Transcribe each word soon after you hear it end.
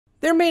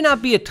There may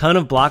not be a ton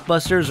of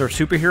blockbusters or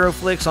superhero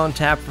flicks on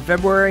tap for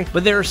February,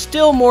 but there are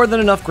still more than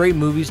enough great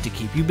movies to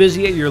keep you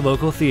busy at your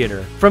local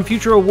theater. From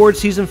future award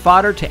season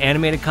fodder to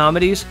animated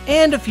comedies,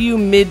 and a few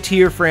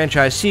mid-tier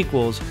franchise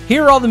sequels,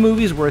 here are all the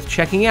movies worth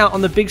checking out on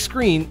the big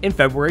screen in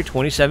February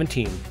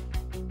 2017.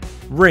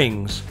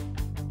 Rings.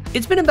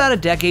 It's been about a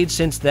decade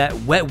since that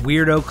wet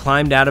weirdo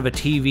climbed out of a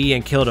TV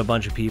and killed a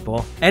bunch of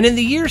people, and in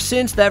the years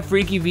since, that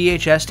freaky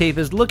VHS tape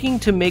is looking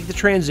to make the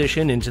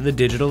transition into the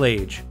digital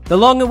age. The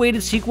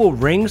long-awaited sequel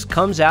Rings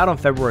comes out on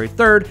February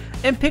 3rd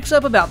and picks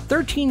up about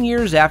 13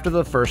 years after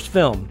the first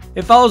film.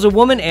 It follows a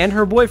woman and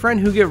her boyfriend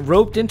who get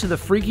roped into the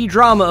freaky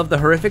drama of the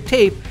horrific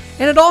tape,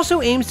 and it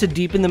also aims to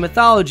deepen the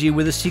mythology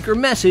with a secret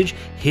message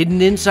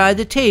hidden inside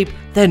the tape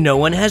that no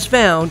one has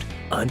found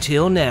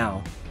until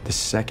now. The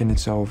second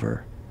it's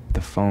over, the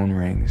phone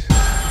rings,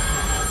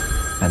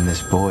 and this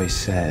voice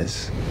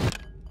says,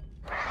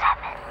 7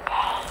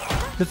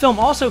 days. The film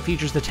also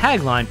features the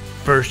tagline,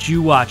 "First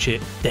you watch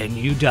it, then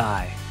you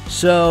die."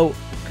 So,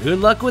 good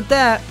luck with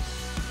that.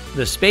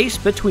 The Space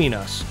Between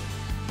Us.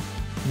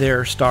 There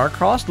are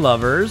star-crossed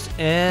lovers,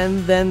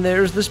 and then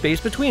there's The Space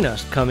Between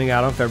Us, coming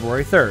out on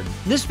February 3rd.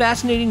 This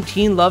fascinating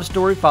teen love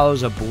story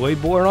follows a boy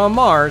born on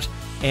Mars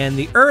and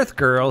the Earth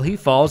girl he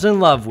falls in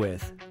love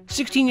with.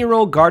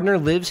 16-year-old Gardner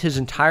lives his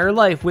entire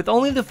life with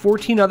only the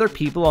 14 other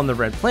people on the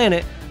Red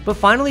Planet, but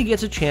finally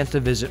gets a chance to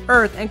visit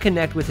Earth and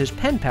connect with his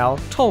pen pal,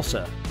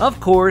 Tulsa.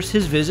 Of course,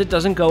 his visit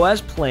doesn't go as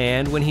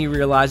planned when he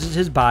realizes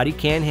his body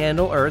can't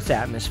handle Earth's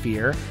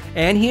atmosphere,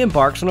 and he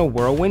embarks on a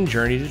whirlwind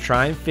journey to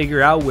try and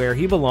figure out where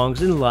he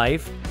belongs in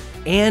life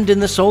and in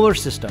the solar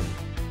system.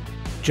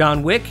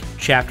 John Wick,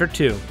 Chapter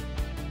 2.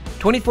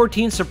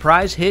 2014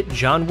 surprise hit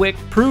John Wick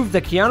proved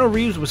that Keanu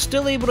Reeves was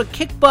still able to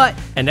kick butt,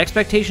 and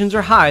expectations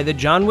are high that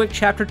John Wick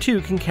Chapter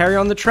 2 can carry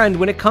on the trend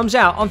when it comes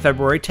out on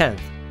February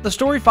 10th. The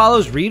story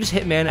follows Reeves'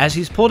 hitman as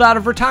he's pulled out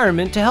of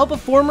retirement to help a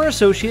former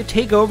associate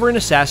take over an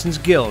assassin's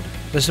guild.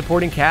 The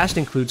supporting cast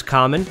includes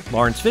Common,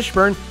 Lawrence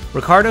Fishburne,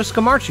 Ricardo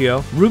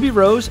Scamarcio, Ruby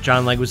Rose,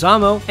 John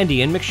Leguizamo, and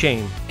Ian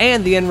McShane.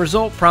 And the end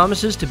result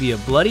promises to be a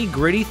bloody,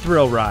 gritty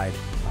thrill ride.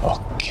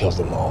 I'll kill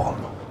them all.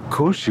 Of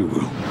course you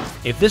will.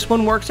 If this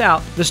one works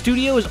out, the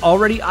studio is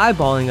already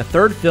eyeballing a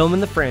third film in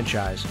the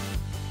franchise.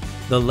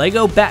 The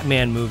Lego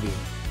Batman Movie.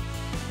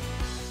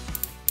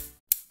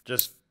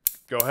 Just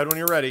go ahead when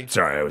you're ready.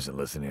 Sorry, I wasn't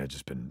listening. I've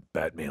just been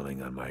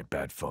bat-mailing on my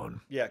bat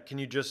phone. Yeah, can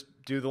you just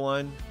do the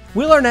line?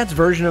 Will Arnett's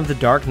version of The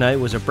Dark Knight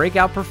was a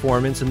breakout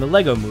performance in the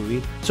Lego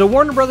Movie, so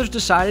Warner Brothers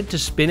decided to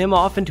spin him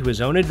off into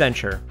his own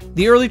adventure.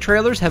 The early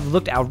trailers have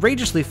looked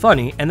outrageously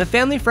funny, and the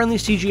family-friendly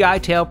CGI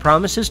tale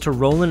promises to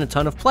roll in a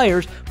ton of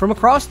players from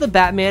across the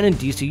Batman and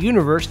DC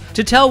universe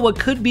to tell what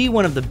could be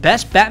one of the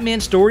best Batman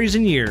stories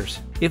in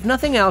years. If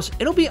nothing else,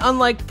 it'll be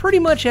unlike pretty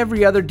much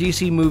every other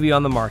DC movie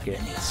on the market.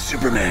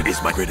 Superman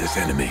is my greatest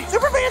enemy.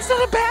 Superman's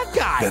not a bad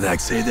guy! Then I'd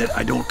say that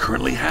I don't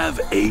currently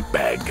have a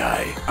bad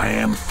guy. I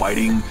am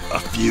fighting a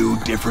few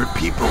different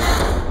people.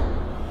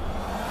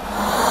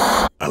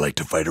 I like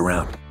to fight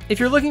around.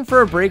 If you're looking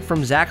for a break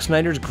from Zack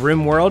Snyder's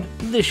grim world,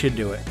 this should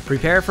do it.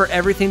 Prepare for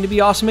everything to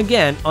be awesome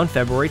again on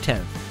February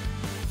 10th.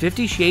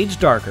 50 Shades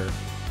Darker.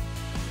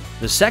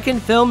 The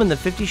second film in the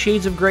 50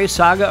 Shades of Grey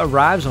saga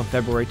arrives on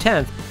February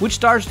 10th, which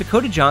stars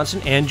Dakota Johnson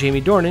and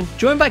Jamie Dornan,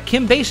 joined by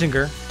Kim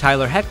Basinger,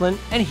 Tyler Hoechlin,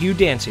 and Hugh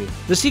Dancy.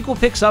 The sequel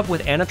picks up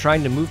with Anna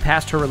trying to move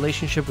past her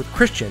relationship with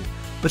Christian,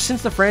 but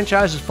since the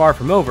franchise is far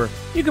from over,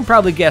 you can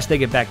probably guess they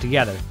get back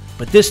together,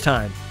 but this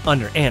time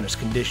under Anna's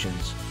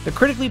conditions. The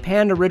critically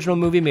panned original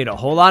movie made a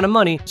whole lot of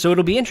money, so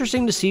it'll be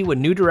interesting to see what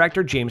new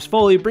director James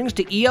Foley brings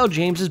to E.L.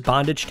 James's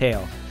bondage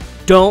tale.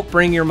 Don't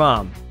bring your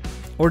mom.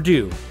 Or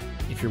do,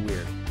 if you're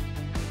weird.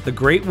 The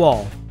Great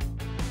Wall.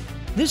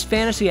 This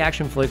fantasy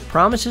action flick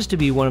promises to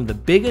be one of the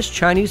biggest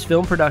Chinese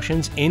film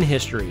productions in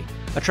history,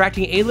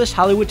 attracting A-list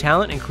Hollywood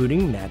talent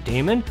including Matt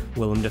Damon,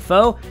 Willem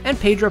Dafoe, and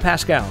Pedro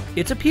Pascal.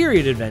 It's a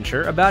period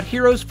adventure about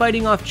heroes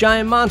fighting off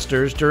giant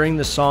monsters during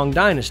the Song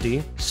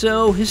Dynasty,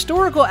 so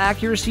historical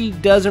accuracy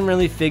doesn't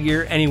really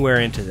figure anywhere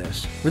into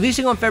this.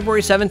 Releasing on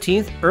February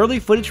 17th, early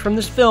footage from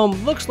this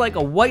film looks like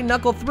a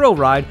white-knuckle thrill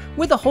ride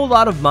with a whole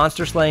lot of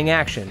monster-slaying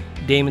action.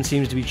 Damon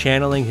seems to be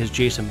channeling his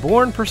Jason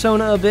Bourne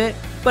persona a bit,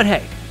 but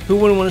hey, who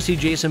wouldn't want to see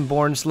Jason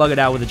Bourne slug it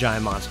out with a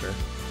giant monster?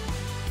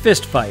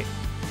 Fist Fight.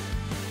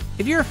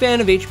 If you're a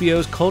fan of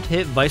HBO's cult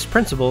hit Vice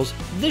Principals,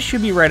 this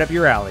should be right up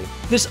your alley.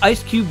 This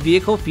Ice Cube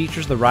vehicle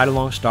features the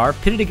ride-along star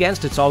pitted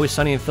against It's Always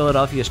Sunny in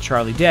Philadelphia's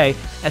Charlie Day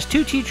as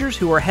two teachers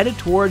who are headed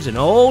towards an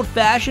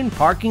old-fashioned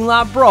parking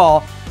lot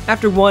brawl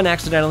after one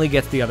accidentally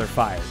gets the other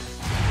fired.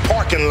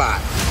 Parking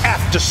lot,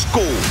 after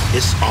school,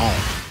 it's on.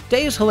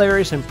 Day is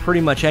hilarious in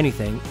pretty much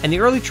anything, and the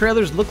early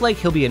trailers look like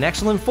he'll be an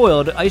excellent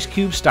foil to Ice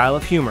Cube's style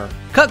of humor.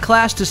 Cut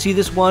class to see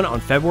this one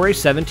on February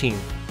 17th.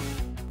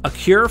 A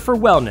Cure for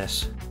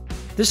Wellness.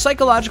 This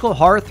psychological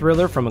horror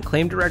thriller from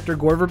acclaimed director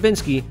Gore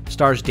Verbinski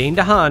stars Dane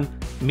DeHaan,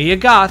 Mia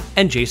Goth,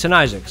 and Jason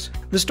Isaacs.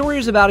 The story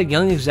is about a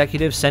young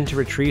executive sent to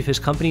retrieve his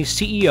company's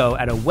CEO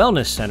at a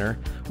wellness center,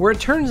 where it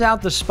turns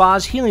out the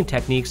spa's healing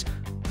techniques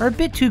are a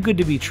bit too good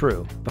to be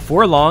true.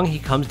 Before long, he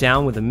comes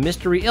down with a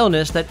mystery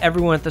illness that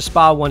everyone at the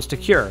spa wants to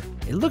cure.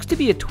 It looks to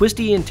be a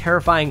twisty and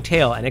terrifying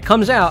tale, and it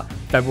comes out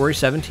February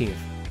 17th.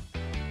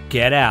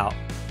 Get Out.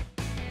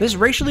 This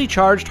racially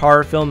charged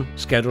horror film,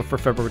 scheduled for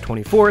February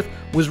 24th,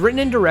 was written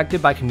and directed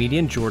by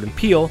comedian Jordan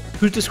Peele,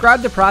 who's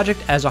described the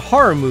project as a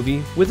horror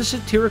movie with a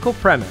satirical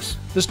premise.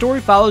 The story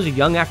follows a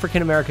young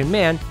African-American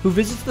man who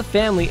visits the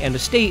family and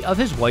estate of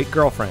his white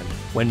girlfriend.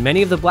 When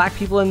many of the black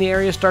people in the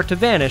area start to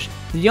vanish,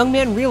 the young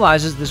man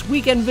realizes this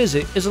weekend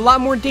visit is a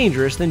lot more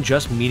dangerous than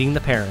just meeting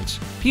the parents.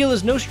 Peele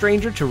is no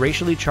stranger to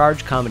racially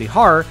charged comedy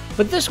horror,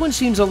 but this one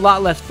seems a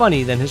lot less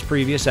funny than his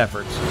previous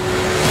efforts.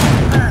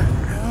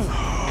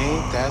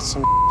 Ain't that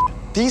some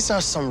These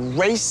are some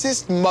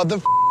racist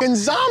motherfucking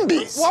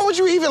zombies. Why would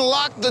you even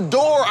lock the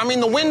door? I mean,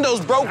 the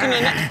window's broken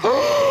and...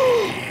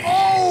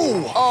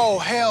 Oh,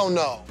 hell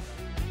no.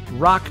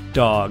 Rock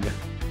Dog.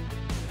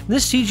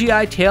 This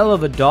CGI tale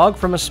of a dog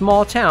from a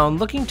small town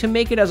looking to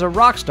make it as a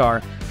rock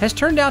star has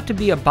turned out to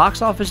be a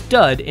box office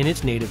dud in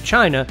its native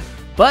China,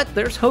 but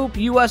there's hope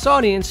US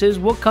audiences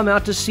will come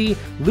out to see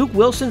Luke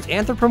Wilson's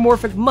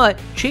anthropomorphic mutt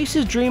chase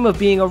his dream of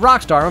being a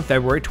rock star on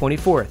February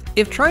 24th.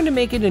 If trying to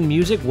make it in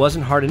music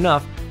wasn't hard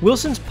enough,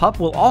 Wilson's pup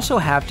will also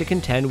have to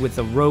contend with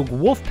the rogue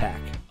wolf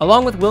pack.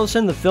 Along with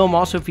Wilson, the film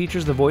also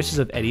features the voices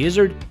of Eddie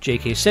Izzard,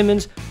 J.K.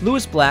 Simmons,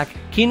 Louis Black,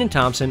 Kenan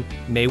Thompson,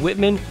 Mae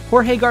Whitman,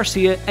 Jorge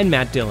Garcia, and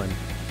Matt Dillon.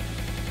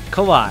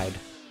 Collide.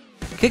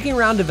 Kicking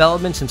around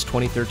development since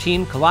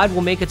 2013, Collide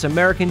will make its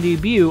American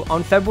debut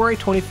on February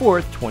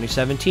 24,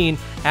 2017,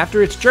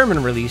 after its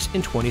German release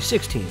in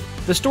 2016.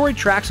 The story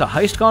tracks a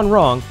heist gone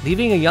wrong,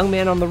 leaving a young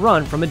man on the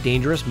run from a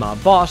dangerous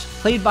mob boss,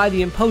 played by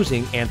the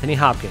imposing Anthony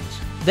Hopkins.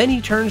 Then he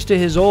turns to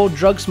his old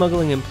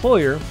drug-smuggling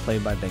employer,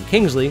 played by Ben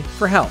Kingsley,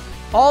 for help.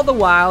 All the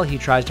while, he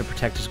tries to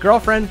protect his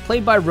girlfriend,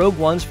 played by Rogue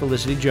One's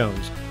Felicity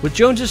Jones. With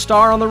Jones'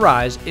 star on the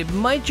rise, it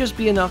might just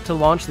be enough to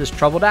launch this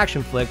troubled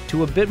action flick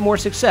to a bit more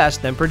success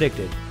than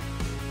predicted.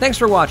 Thanks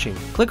for watching.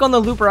 Click on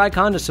the looper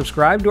icon to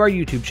subscribe to our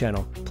YouTube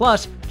channel.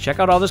 Plus, check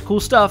out all this cool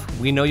stuff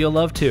we know you'll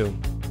love too.